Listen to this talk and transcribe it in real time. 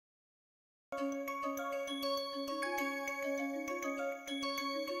We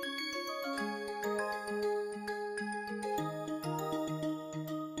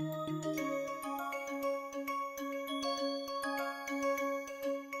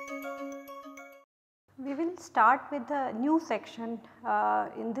will start with the new section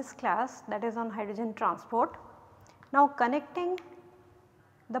in this class, that is on hydrogen transport. Now connecting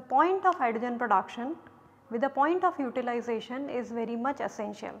the point of hydrogen production with the point of utilization is very much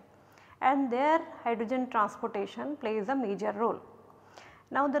essential, and there hydrogen transportation plays a major role.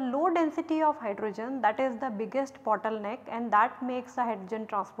 Now the low density of hydrogen, that is the biggest bottleneck, and that makes the hydrogen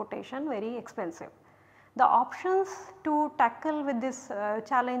transportation very expensive. The options to tackle with this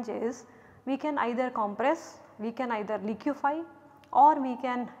challenge is, we can either compress, we can either liquefy, or we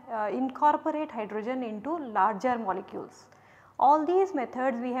can incorporate hydrogen into larger molecules. All these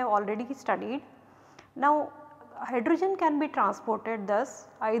methods we have already studied. Now hydrogen can be transported thus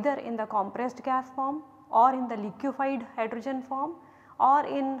either in the compressed gas form, or in the liquefied hydrogen form, or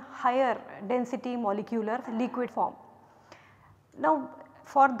in higher density molecular liquid form. Now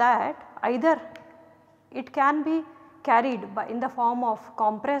for that, either it can be carried in the form of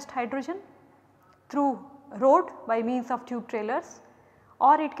compressed hydrogen through road by means of tube trailers,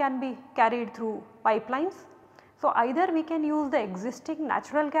 or it can be carried through pipelines. So either we can use the existing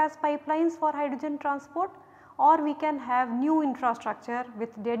natural gas pipelines for hydrogen transport, or we can have new infrastructure with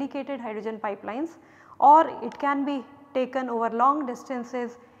dedicated hydrogen pipelines, or it can be taken over long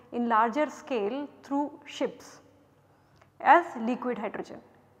distances in larger scale through ships as liquid hydrogen,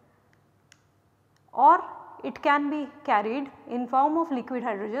 or it can be carried in form of liquid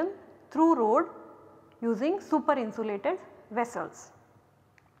hydrogen through road using super insulated vessels.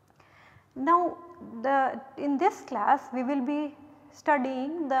 Now in this class we will be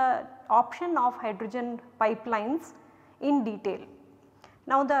studying the option of hydrogen pipelines in detail.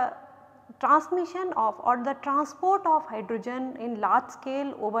 Now the transmission of or the transport of hydrogen in large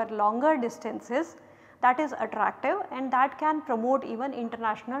scale over longer distances, that is attractive, and that can promote even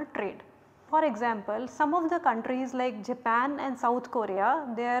international trade. For example, some of the countries like Japan and South Korea,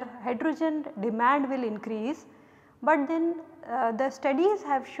 their hydrogen demand will increase, but then the studies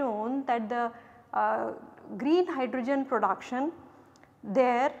have shown that the green hydrogen production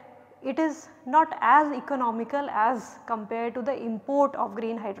there, it is not as economical as compared to the import of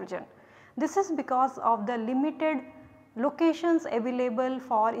green hydrogen. This is because of the limited locations available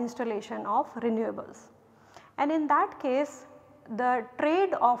for installation of renewables, and in that case the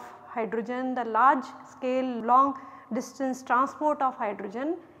trade of hydrogen, the large scale long distance transport of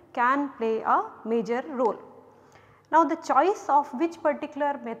hydrogen can play a major role. Now the choice of which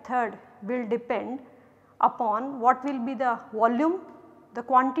particular method will depend upon what will be the volume, the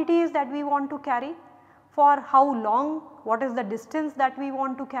quantities that we want to carry, for how long, what is the distance that we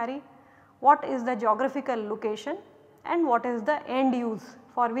want to carry, what is the geographical location, and what is the end use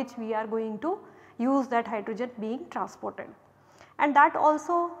for which we are going to use that hydrogen being transported. And that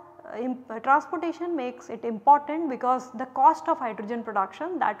also transportation makes it important because the cost of hydrogen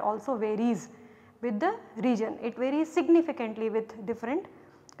production, that also varies with the region, it varies significantly with different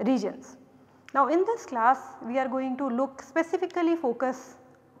regions. Now in this class we are going to look specifically focus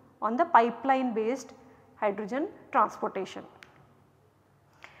on the pipeline based hydrogen transportation.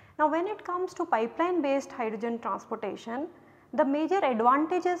 Now when it comes to pipeline based hydrogen transportation, the major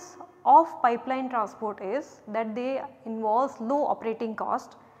advantages of pipeline transport is that they involves low operating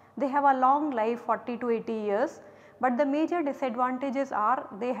cost, they have a long life 40 to 80 years, but the major disadvantages are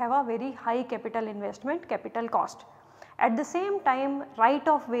they have a very high capital investment, capital cost. At the same time right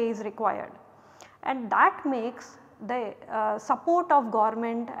of way is required, and that makes the support of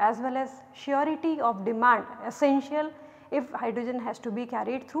government as well as surety of demand essential if hydrogen has to be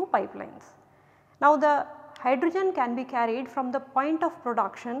carried through pipelines. Now the hydrogen can be carried from the point of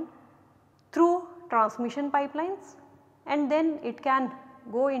production through transmission pipelines, and then it can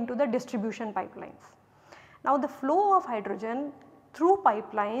go into the distribution pipelines. Now the flow of hydrogen through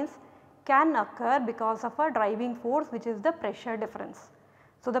pipelines can occur because of a driving force, which is the pressure difference.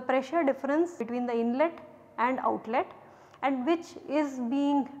 So the pressure difference between the inlet and outlet, and which is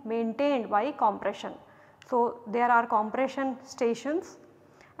being maintained by compression. So there are compression stations,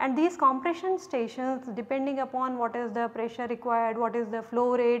 and these compression stations, depending upon what is the pressure required, what is the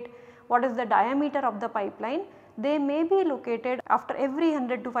flow rate, what is the diameter of the pipeline, they may be located after every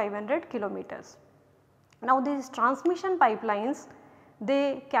 100 to 500 kilometers. Now these transmission pipelines,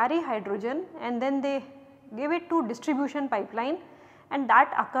 they carry hydrogen and then they give it to distribution pipeline, and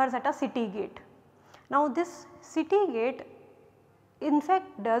that occurs at a city gate. Now this city gate in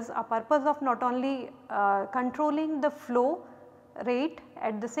fact does a purpose of not only controlling the flow rate,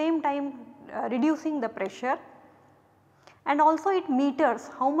 at the same time reducing the pressure, and also it meters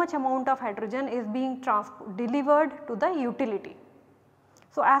how much amount of hydrogen is being delivered to the utility.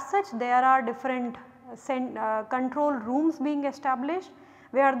 So, as such there are different control rooms being established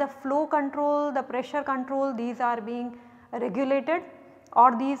where the flow control, the pressure control, these are being regulated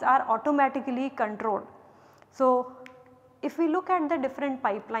or these are automatically controlled. So, if we look at the different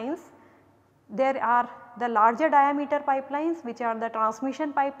pipelines, there are the larger diameter pipelines which are the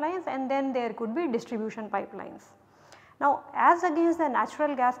transmission pipelines, and then there could be distribution pipelines. Now, as against the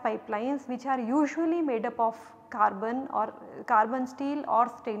natural gas pipelines which are usually made up of carbon or carbon steel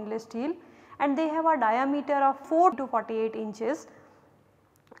or stainless steel, and they have a diameter of 4 to 48 inches,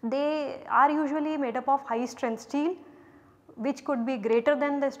 they are usually made up of high strength steel which could be greater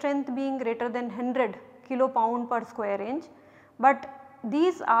than the strength being greater than 100 kilopound per square inch, but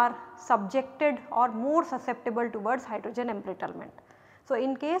these are subjected or more susceptible towards hydrogen embrittlement. So,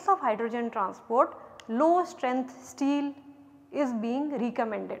 in case of hydrogen transport, low strength steel is being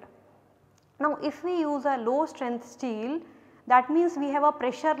recommended. Now, if we use a low strength steel, that means we have a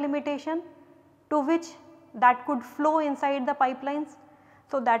pressure limitation to which that could flow inside the pipelines.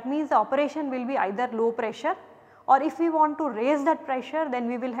 So, that means the operation will be either low pressure, or if we want to raise that pressure, then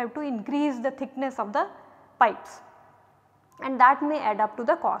we will have to increase the thickness of the pipes, and that may add up to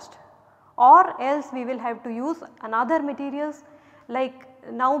the cost, or else we will have to use another materials like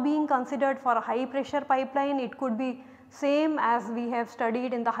now being considered for a high pressure pipeline. It could be same as we have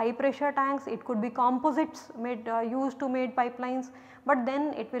studied in the high pressure tanks, it could be composites made used to made pipelines, but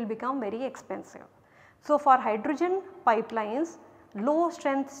then it will become very expensive. So, for hydrogen pipelines, low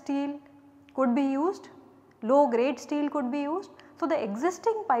strength steel could be used, low grade steel could be used. So, the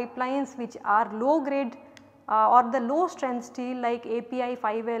existing pipelines which are low grade or the low strength steel like API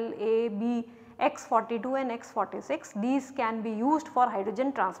 5L, A, B, X42 and X46, these can be used for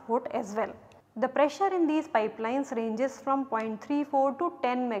hydrogen transport as well. The pressure in these pipelines ranges from 0.34 to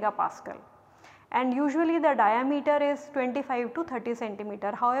 10 megapascal, and usually the diameter is 25 to 30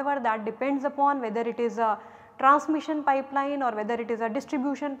 centimeter. However, that depends upon whether it is a transmission pipeline or whether it is a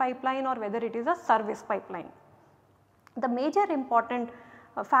distribution pipeline or whether it is a service pipeline. The major important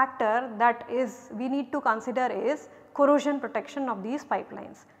factor that is we need to consider is corrosion protection of these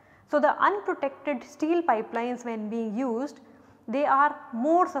pipelines. So, the unprotected steel pipelines when being used, they are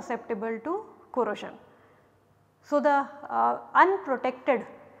more susceptible to corrosion. So, the unprotected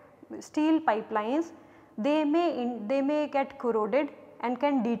steel pipelines, they may get corroded and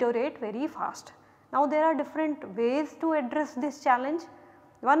can deteriorate very fast. Now, there are different ways to address this challenge.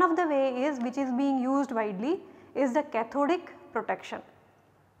 One of the way is which is being used widely is the cathodic protection,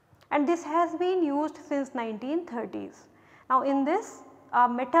 and this has been used since 1930s. Now, in this a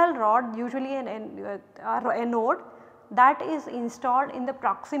metal rod, usually an anode, that is installed in the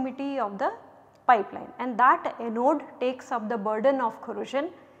proximity of the pipeline, and that anode takes up the burden of corrosion,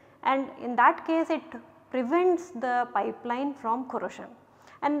 and in that case it prevents the pipeline from corrosion,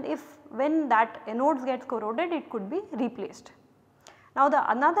 and if when that anode gets corroded, it could be replaced. Now, the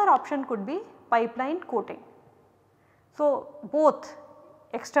another option could be pipeline coating. So, both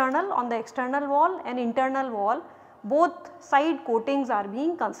external on the external wall and internal wall, both side coatings are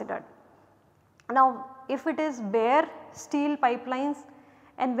being considered. Now, if it is bare steel pipelines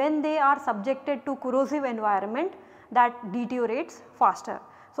and when they are subjected to corrosive environment, that deteriorates faster.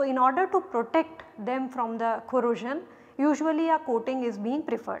 So, in order to protect them from the corrosion, usually a coating is being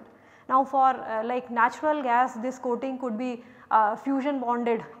preferred. Now, for like natural gas, this coating could be fusion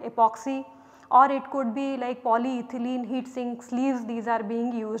bonded epoxy, or it could be like polyethylene heat sink sleeves, these are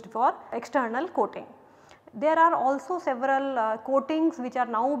being used for external coating. There are also several coatings which are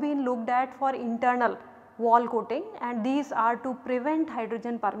now being looked at for internal wall coating, and these are to prevent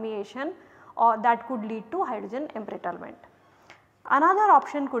hydrogen permeation or that could lead to hydrogen embrittlement. Another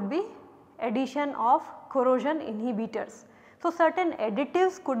option could be addition of corrosion inhibitors. So, certain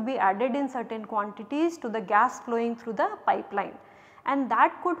additives could be added in certain quantities to the gas flowing through the pipeline, and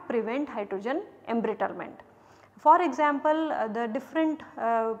that could prevent hydrogen embrittlement. For example, the different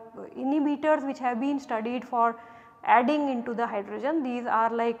inhibitors which have been studied for adding into the hydrogen, these are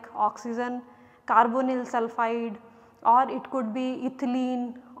like oxygen, carbonyl sulfide, or it could be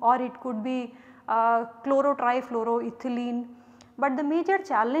ethylene, or it could be chlorotrifluoroethylene. But the major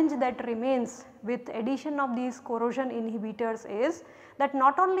challenge that remains with addition of these corrosion inhibitors is that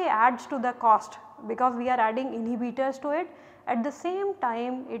not only adds to the cost because we are adding inhibitors to it, at the same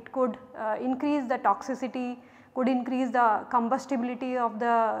time it could increase the toxicity, could increase the combustibility of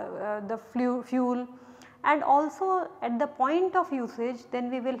the fuel, and also at the point of usage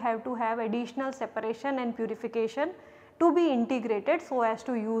then we will have to have additional separation and purification to be integrated so as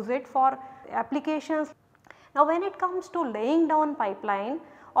to use it for applications. Now when it comes to laying down pipeline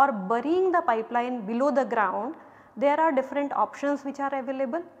or burying the pipeline below the ground, there are different options which are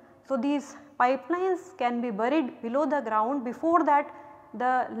available. So these pipelines can be buried below the ground. Before that,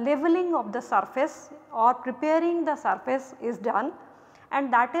 the leveling of the surface or preparing the surface is done,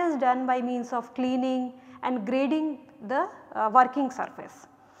 and that is done by means of cleaning and grading the working surface.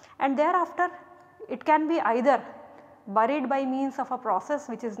 And thereafter it can be either buried by means of a process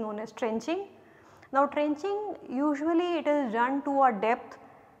which is known as trenching. Now trenching, usually it is done to a depth,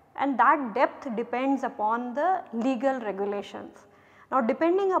 and that depth depends upon the legal regulations. Now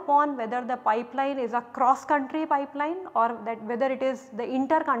depending upon whether the pipeline is a cross country pipeline or that whether it is the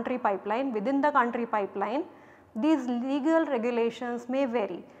inter country pipeline, within the country pipeline, these legal regulations may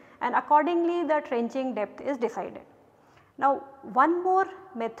vary, and accordingly the trenching depth is decided. Now one more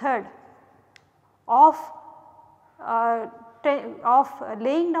method of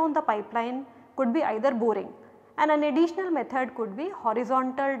laying down the pipeline could be either boring, and an additional method could be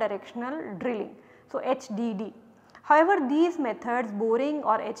horizontal directional drilling, so HDD. However, these methods, boring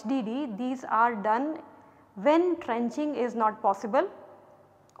or HDD, these are done when trenching is not possible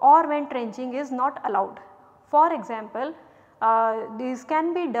or when trenching is not allowed. For example, these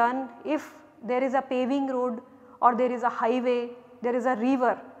can be done if there is a paving road or there is a highway, there is a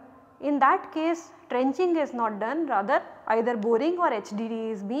river. In that case, trenching is not done, rather either boring or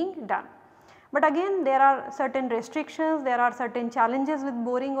HDD is being done. But again, there are certain restrictions, there are certain challenges with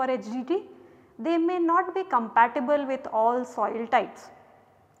boring or HDD. They may not be compatible with all soil types,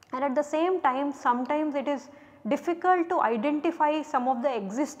 and at the same time sometimes it is difficult to identify some of the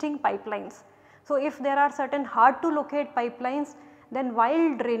existing pipelines. So if there are certain hard to locate pipelines, then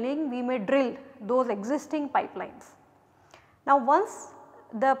while drilling we may drill those existing pipelines. Now once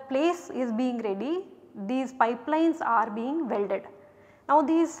the place is being ready, these pipelines are being welded. Now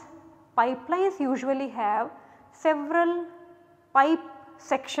these pipelines usually have several pipe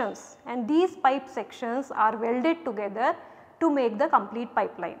sections, and these pipe sections are welded together to make the complete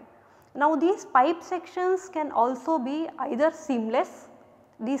pipeline. Now these pipe sections can also be either seamless.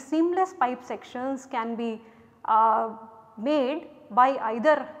 These seamless pipe sections can be made by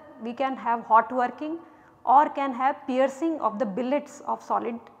either we can have hot working or can have piercing of the billets of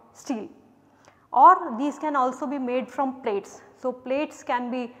solid steel, or these can also be made from plates. So plates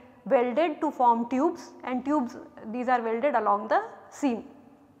can be welded to form tubes, and tubes, these are welded along the seam.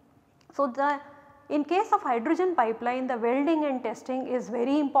 So in case of hydrogen pipeline, the welding and testing is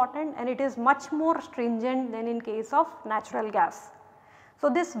very important, and it is much more stringent than in case of natural gas. So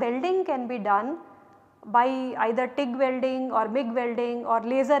this welding can be done by either TIG welding or MIG welding or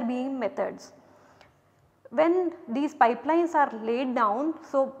laser beam methods. When these pipelines are laid down,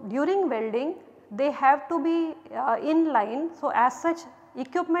 so during welding they have to be in line. So as such,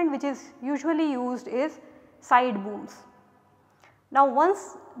 equipment which is usually used is side booms. Now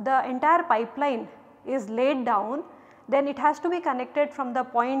once the entire pipeline is laid down, then it has to be connected from the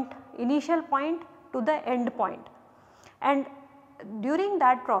initial point to the end point, and during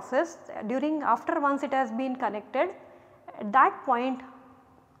that process, after once it has been connected, at that point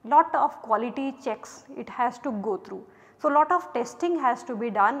lot of quality checks it has to go through. So lot of testing has to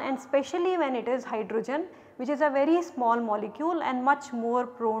be done, and especially when it is hydrogen, which is a very small molecule and much more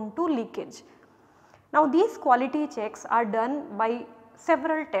prone to leakage. Now these quality checks are done by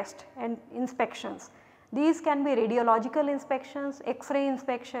several tests and inspections. These can be radiological inspections, X-ray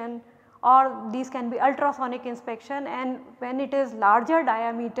inspection, or these can be ultrasonic inspection, and when it is larger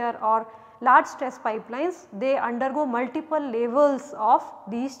diameter or large stress pipelines, they undergo multiple levels of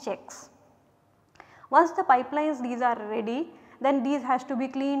these checks. Once the pipelines these are ready, then these has to be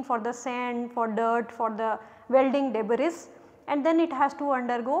cleaned for the sand, for dirt, for the welding debris, and then it has to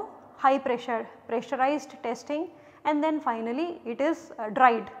undergo high pressurized testing, and then finally it is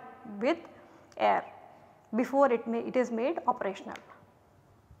dried with air before it is made operational.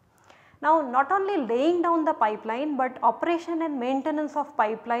 Now not only laying down the pipeline, but operation and maintenance of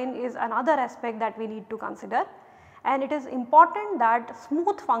pipeline is another aspect that we need to consider, and it is important that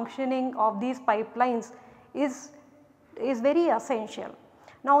smooth functioning of these pipelines is very essential.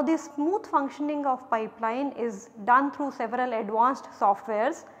 Now this smooth functioning of pipeline is done through several advanced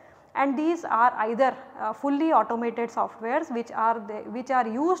softwares, and these are either fully automated softwares which are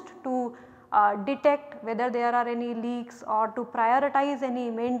used to detect whether there are any leaks or to prioritize any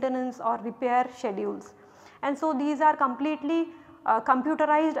maintenance or repair schedules. And so these are completely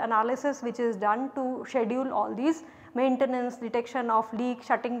computerized analysis which is done to schedule all these maintenance, detection of leak,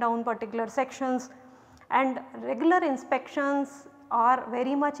 shutting down particular sections, and regular inspections are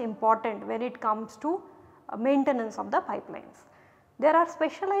very much important when it comes to maintenance of the pipelines. There are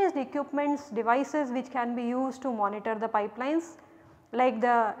specialized equipments, devices which can be used to monitor the pipelines, like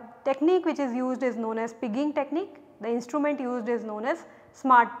the technique which is used is known as pigging technique, the instrument used is known as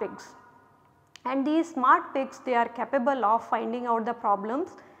smart pigs. And these smart pigs, they are capable of finding out the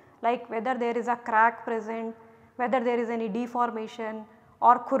problems like whether there is a crack present, whether there is any deformation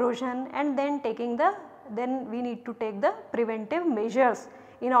or corrosion, and then we need to take the preventive measures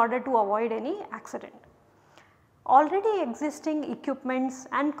in order to avoid any accident. Already existing equipments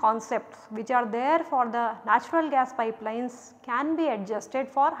and concepts which are there for the natural gas pipelines can be adjusted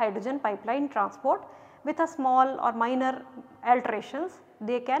for hydrogen pipeline transport with a small or minor alterations.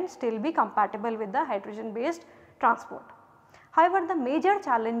 They can still be compatible with the hydrogen based transport. However, the major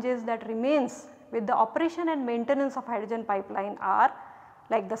challenges that remains with the operation and maintenance of hydrogen pipeline are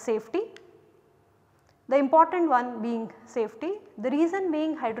like the safety, the important one being safety. The reason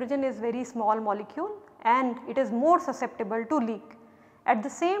being hydrogen is very small molecule and it is more susceptible to leak. At the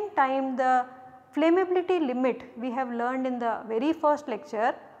same time, the flammability limit we have learned in the very first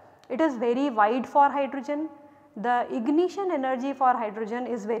lecture, it is very wide for hydrogen. The ignition energy for hydrogen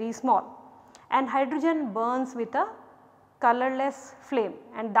is very small and hydrogen burns with a colorless flame,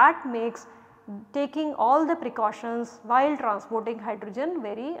 and that makes taking all the precautions while transporting hydrogen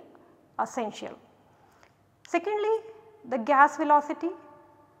very essential. Secondly, the gas velocity.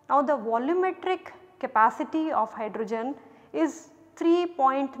 Now the volumetric capacity of hydrogen is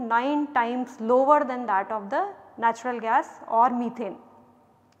 3.9 times lower than that of the natural gas or methane.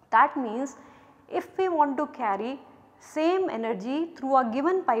 That means if we want to carry same energy through a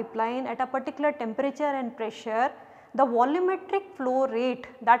given pipeline at a particular temperature and pressure, the volumetric flow rate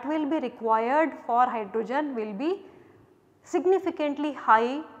that will be required for hydrogen will be significantly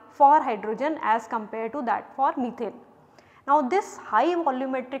high for hydrogen as compared to that for methane. Now this high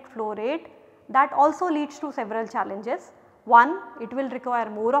volumetric flow rate, that also leads to several challenges. One, it will require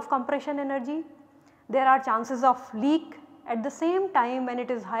more of compression energy. There are chances of leak. At the same time, when it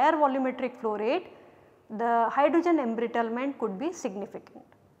is higher volumetric flow rate, the hydrogen embrittlement could be significant.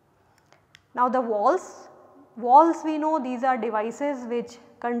 Now the valves we know these are devices which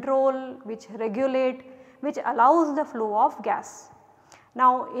control, which regulate, which allows the flow of gas.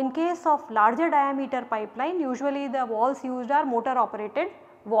 Now in case of larger diameter pipeline, usually the valves used are motor operated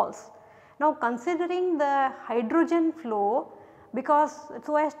valves. Now considering the hydrogen flow, because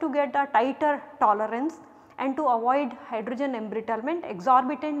so as to get a tighter tolerance and to avoid hydrogen embrittlement,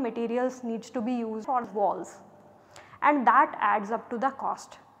 exorbitant materials needs to be used for valves, and that adds up to the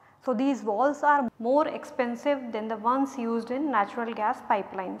cost. So these valves are more expensive than the ones used in natural gas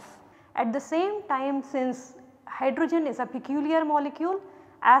pipelines. At the same time, since hydrogen is a peculiar molecule,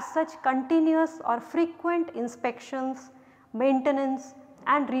 as such continuous or frequent inspections, maintenance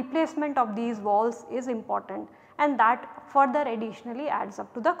and replacement of these valves is important, and that further additionally adds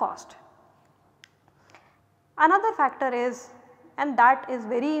up to the cost. Another factor is, and that is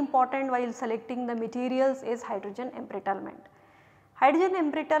very important while selecting the materials, is hydrogen embrittlement. Hydrogen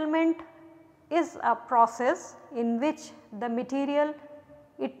embrittlement is a process in which the material,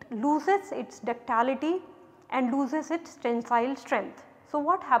 it loses its ductility and loses its tensile strength. So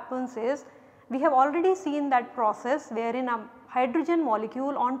what happens is, we have already seen that process wherein a hydrogen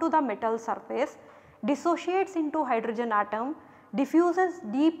molecule onto the metal surface dissociates into hydrogen atom, diffuses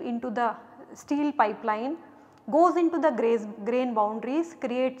deep into the steel pipeline, goes into the grain boundaries,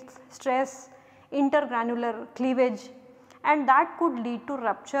 creates stress, intergranular cleavage, and that could lead to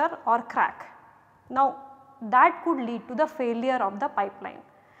rupture or crack. Now that could lead to the failure of the pipeline.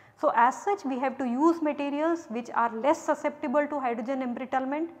 So as such, we have to use materials which are less susceptible to hydrogen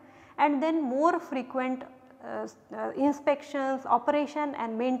embrittlement, and then more frequent inspections, operation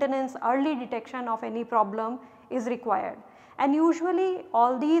and maintenance, early detection of any problem is required. And usually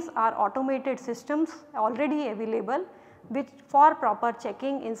all these are automated systems already available which for proper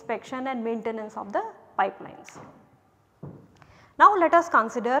checking, inspection and maintenance of the pipelines. Now let us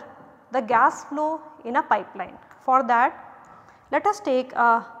consider the gas flow in a pipeline. For that, let us take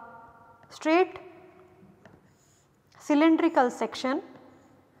a straight cylindrical section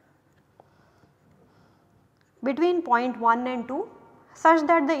between point 1 and 2 such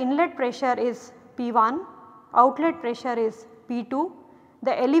that the inlet pressure is P1, outlet pressure is P2,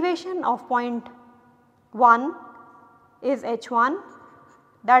 the elevation of point 1 is H1,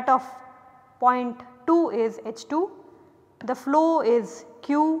 that of point 2 is H2, the flow is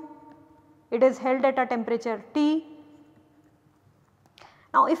Q, it is held at a temperature T.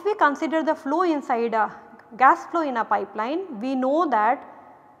 Now if we consider the flow inside a gas flow in a pipeline, we know that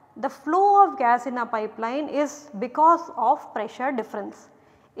the flow of gas in a pipeline is because of pressure difference.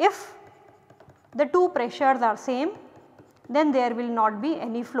 If the two pressures are same, then there will not be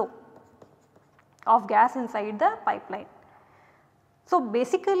any flow of gas inside the pipeline. So,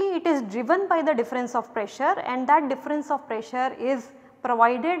 basically it is driven by the difference of pressure, and that difference of pressure is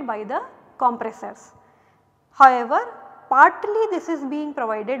provided by the compressors. However, partly this is being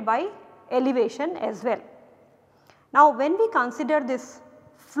provided by elevation as well. Now, when we consider this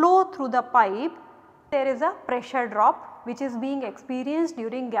flow through the pipe, there is a pressure drop which is being experienced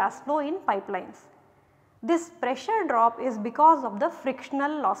during gas flow in pipelines. This pressure drop is because of the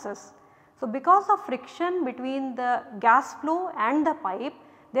frictional losses. So, because of friction between the gas flow and the pipe,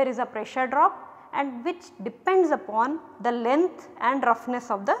 there is a pressure drop, and which depends upon the length and roughness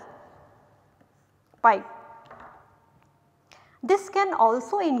of the pipe. This can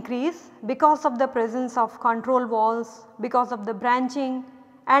also increase because of the presence of control valves, because of the branching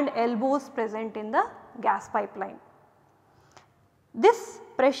and elbows present in the gas pipeline. This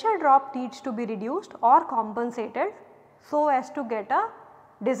pressure drop needs to be reduced or compensated so as to get a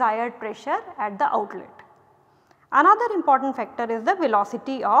desired pressure at the outlet. Another important factor is the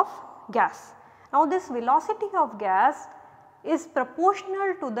velocity of gas. Now, this velocity of gas is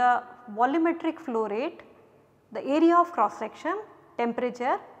proportional to the volumetric flow rate, the area of cross section,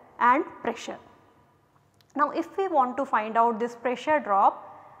 temperature and pressure. Now, if we want to find out this pressure drop,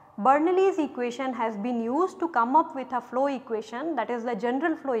 Bernoulli's equation has been used to come up with a flow equation, that is the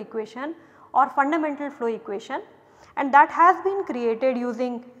general flow equation or fundamental flow equation, and that has been created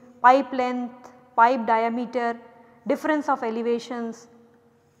using pipe length, pipe diameter, difference of elevations,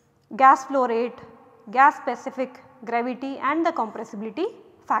 gas flow rate, gas specific gravity and the compressibility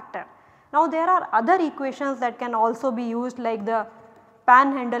factor. Now, there are other equations that can also be used, like the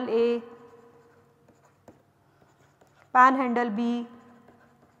Panhandle A, Panhandle B,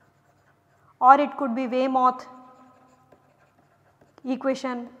 or it could be Weymouth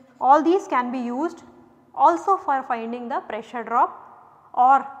equation. All these can be used also for finding the pressure drop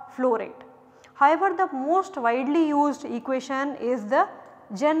or flow rate. However, the most widely used equation is the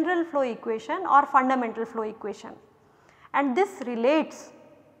general flow equation or fundamental flow equation, and this relates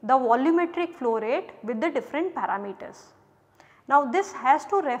the volumetric flow rate with the different parameters. Now, this has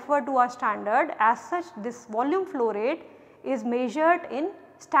to refer to a standard, as such this volume flow rate is measured in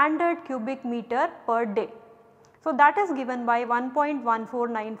standard cubic meter per day. So, that is given by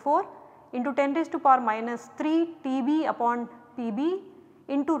 1.1494 into 10 raised to power minus 3 TB upon PB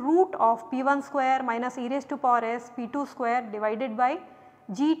into root of P1 square minus e raised to power s P2 square divided by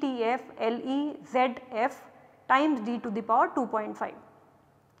GTF LE ZF times d to the power 2.5.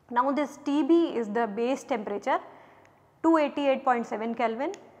 Now, this TB is the base temperature 288.7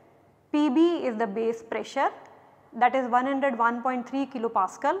 Kelvin, PB is the base pressure, that is 101.3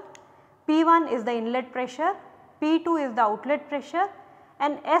 kilopascal, P1 is the inlet pressure, P2 is the outlet pressure,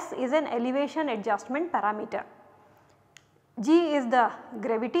 and S is an elevation adjustment parameter. G is the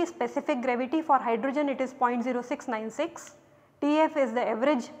gravity, specific gravity. For hydrogen it is 0.0696, TF is the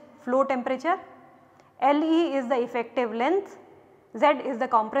average flow temperature, LE is the effective length, Z is the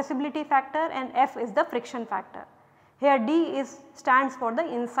compressibility factor and F is the friction factor. Here D stands for the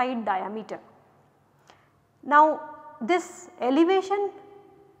inside diameter. Now, this elevation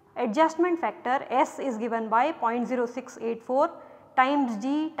adjustment factor S is given by 0.0684 times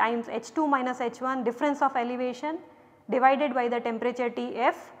G times H2 minus H1 difference of elevation divided by the temperature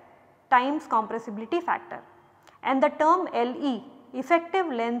Tf times compressibility factor, and the term Le, effective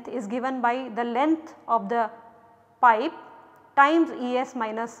length, is given by the length of the pipe times Es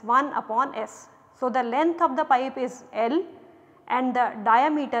minus 1 upon S. So, the length of the pipe is L and the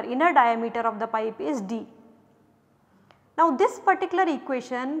diameter, inner diameter of the pipe is D. Now, this particular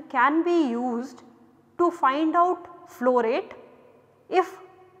equation can be used to find out flow rate if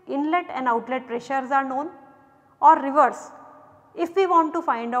inlet and outlet pressures are known, or reverse, if we want to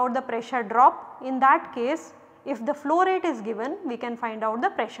find out the pressure drop, in that case if the flow rate is given, we can find out the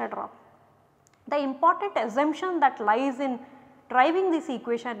pressure drop. The important assumption that lies in driving this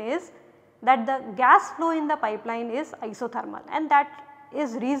equation is that the gas flow in the pipeline is isothermal, and that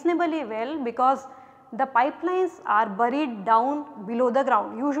is reasonably well because the pipelines are buried down below the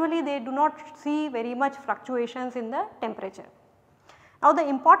ground. Usually they do not see very much fluctuations in the temperature. Now, the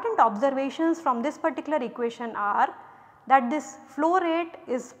important observations from this particular equation are that this flow rate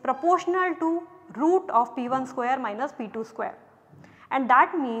is proportional to root of P1 square minus P2 square, and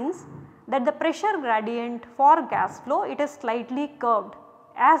that means that the pressure gradient for gas flow, it is slightly curved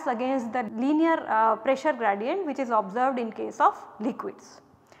as against the linear pressure gradient which is observed in case of liquids.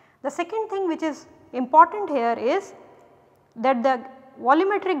 The second thing which is important here is that the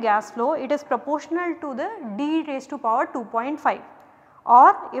volumetric gas flow, it is proportional to the d raised to power 2.5,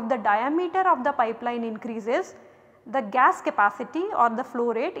 or if the diameter of the pipeline increases, the gas capacity or the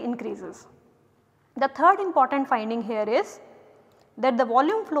flow rate increases. The third important finding here is that the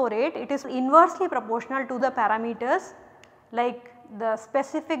volume flow rate, it is inversely proportional to the parameters like the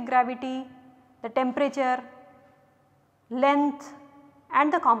specific gravity, the temperature, length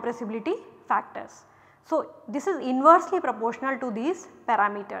and the compressibility factors. So, this is inversely proportional to these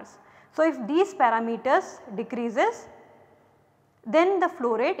parameters. So, if these parameters decreases, then the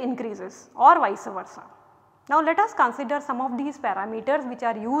flow rate increases or vice versa. Now, let us consider some of these parameters which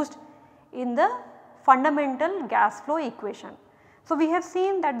are used in the fundamental gas flow equation. So, we have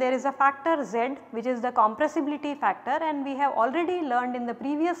seen that there is a factor Z which is the compressibility factor, and we have already learned in the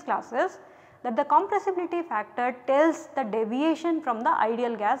previous classes that the compressibility factor tells the deviation from the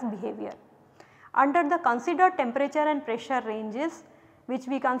ideal gas behavior. Under the considered temperature and pressure ranges which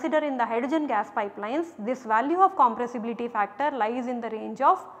we consider in the hydrogen gas pipelines, this value of compressibility factor lies in the range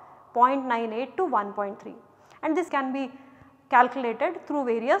of 0.98 to 1.3, and this can be calculated through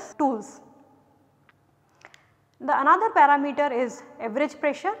various tools. The another parameter is average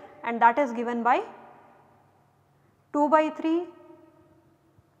pressure, and that is given by 2 by 3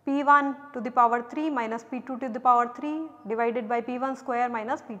 P1 to the power 3 minus P2 to the power 3 divided by P1 square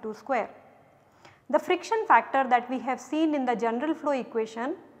minus P2 square. The friction factor that we have seen in the general flow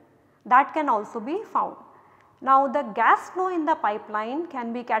equation, that can also be found. Now, the gas flow in the pipeline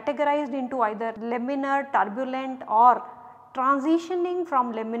can be categorized into either laminar, turbulent or transitioning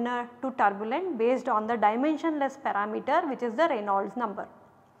from laminar to turbulent based on the dimensionless parameter which is the Reynolds number.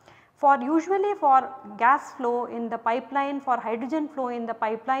 Usually for gas flow in the pipeline, for hydrogen flow in the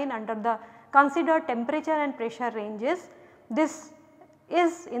pipeline under the considered temperature and pressure ranges, this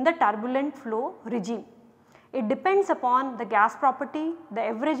is in the turbulent flow regime. It depends upon the gas property, the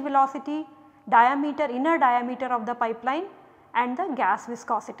average velocity, diameter, inner diameter of the pipeline and the gas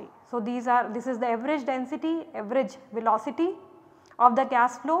viscosity. So, this is the average density, average velocity of the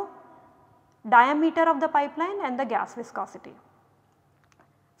gas flow, diameter of the pipeline and the gas viscosity.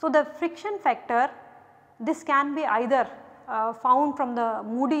 So, the friction factor, this can be either found from the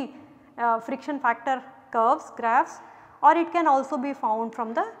Moody friction factor curves, graphs, or it can also be found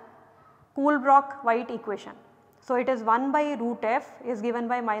from the Coolbrook-White equation. So, it is 1 by root f is given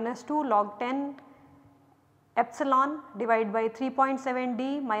by minus 2 log 10 epsilon divided by 3.7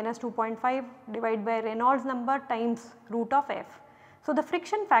 d minus 2.5 divided by Reynolds number times root of f. So, the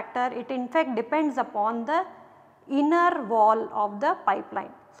friction factor, it in fact depends upon the inner wall of the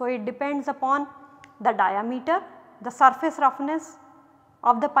pipeline. So, it depends upon the diameter, the surface roughness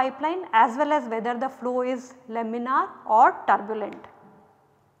of the pipeline as well as whether the flow is laminar or turbulent.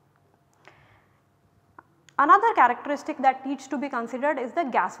 Another characteristic that needs to be considered is the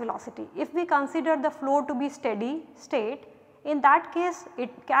gas velocity. If we consider the flow to be steady state, in that case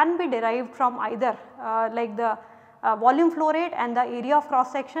it can be derived from either like the volume flow rate and the area of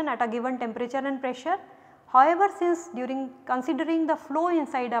cross section at a given temperature and pressure. However, since during considering the flow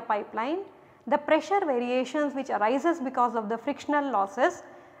inside a pipeline, the pressure variations which arises because of the frictional losses,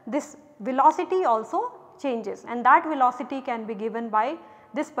 this velocity also changes, and that velocity can be given by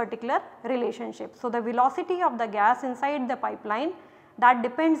this particular relationship. So, the velocity of the gas inside the pipeline, that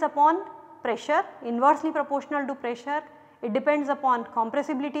depends upon pressure, inversely proportional to pressure, it depends upon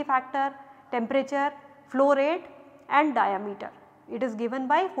compressibility factor, temperature, flow rate and diameter. It is given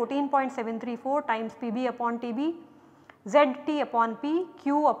by 14.734 times Pb upon Tb, Zt upon P,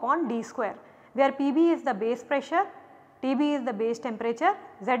 Q upon D square, where Pb is the base pressure, Tb is the base temperature,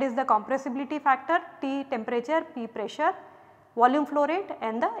 Z is the compressibility factor, T temperature, P pressure, volume flow rate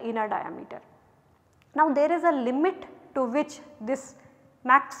and the inner diameter. Now, there is a limit to which this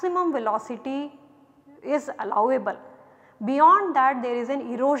maximum velocity is allowable. Beyond that, there is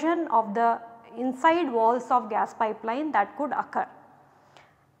an erosion of the inside walls of gas pipeline that could occur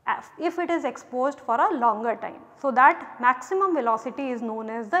if it is exposed for a longer time. So, that maximum velocity is known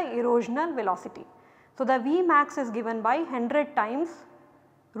as the erosional velocity. So, the Vmax is given by 100 times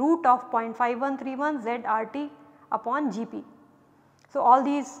root of 0.5131 ZRT upon Gp. So, all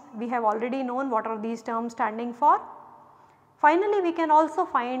these we have already known what are these terms standing for. Finally, we can also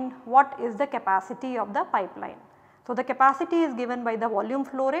find what is the capacity of the pipeline. So, the capacity is given by the volume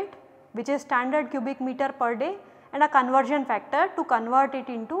flow rate, which is standard cubic meter per day, and a conversion factor to convert it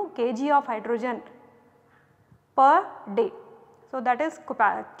into kg of hydrogen per day. So, that is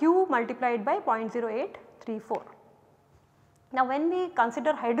Q multiplied by 0.0834. Now, when we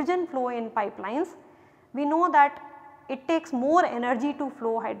consider hydrogen flow in pipelines, we know that it takes more energy to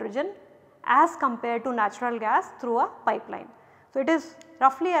flow hydrogen as compared to natural gas through a pipeline. So, it is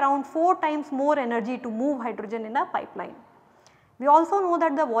roughly around 4 times more energy to move hydrogen in a pipeline. We also know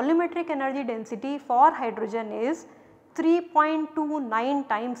that the volumetric energy density for hydrogen is 3.29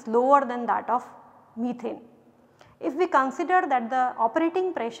 times lower than that of methane. If we consider that the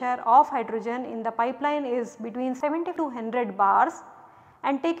operating pressure of hydrogen in the pipeline is between 70 to 100 bars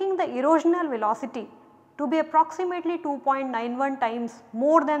and taking the erosional velocity to be approximately 2.91 times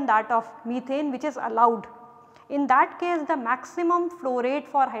more than that of methane, which is allowed. In that case, the maximum flow rate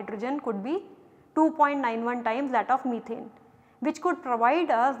for hydrogen could be 2.91 times that of methane, which could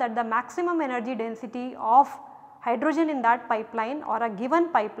provide us that the maximum energy density of hydrogen in that pipeline or a given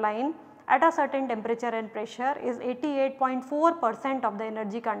pipeline at a certain temperature and pressure is 88.4% of the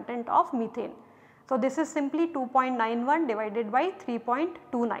energy content of methane. So, this is simply 2.91 divided by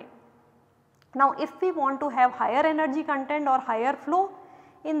 3.29. Now, if we want to have higher energy content or higher flow,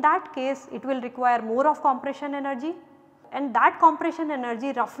 in that case it will require more of compression energy, and that compression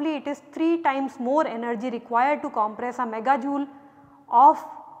energy roughly it is 3 times more energy required to compress a megajoule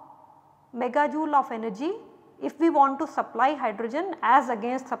of energy if we want to supply hydrogen as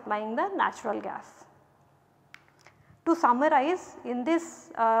against supplying the natural gas. To summarize, in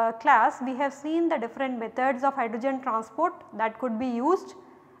this class we have seen the different methods of hydrogen transport that could be used,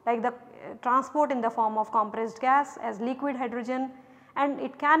 like the transport in the form of compressed gas as liquid hydrogen, and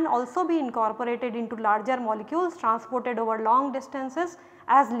it can also be incorporated into larger molecules transported over long distances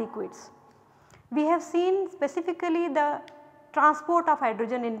as liquids. We have seen specifically the transport of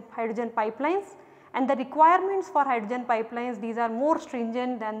hydrogen in hydrogen pipelines, and the requirements for hydrogen pipelines, these are more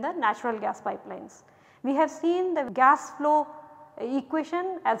stringent than the natural gas pipelines. We have seen the gas flow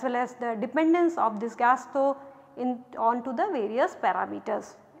equation as well as the dependence of this gas flow onto the various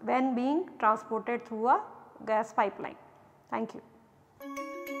parameters when being transported through a gas pipeline. Thank you.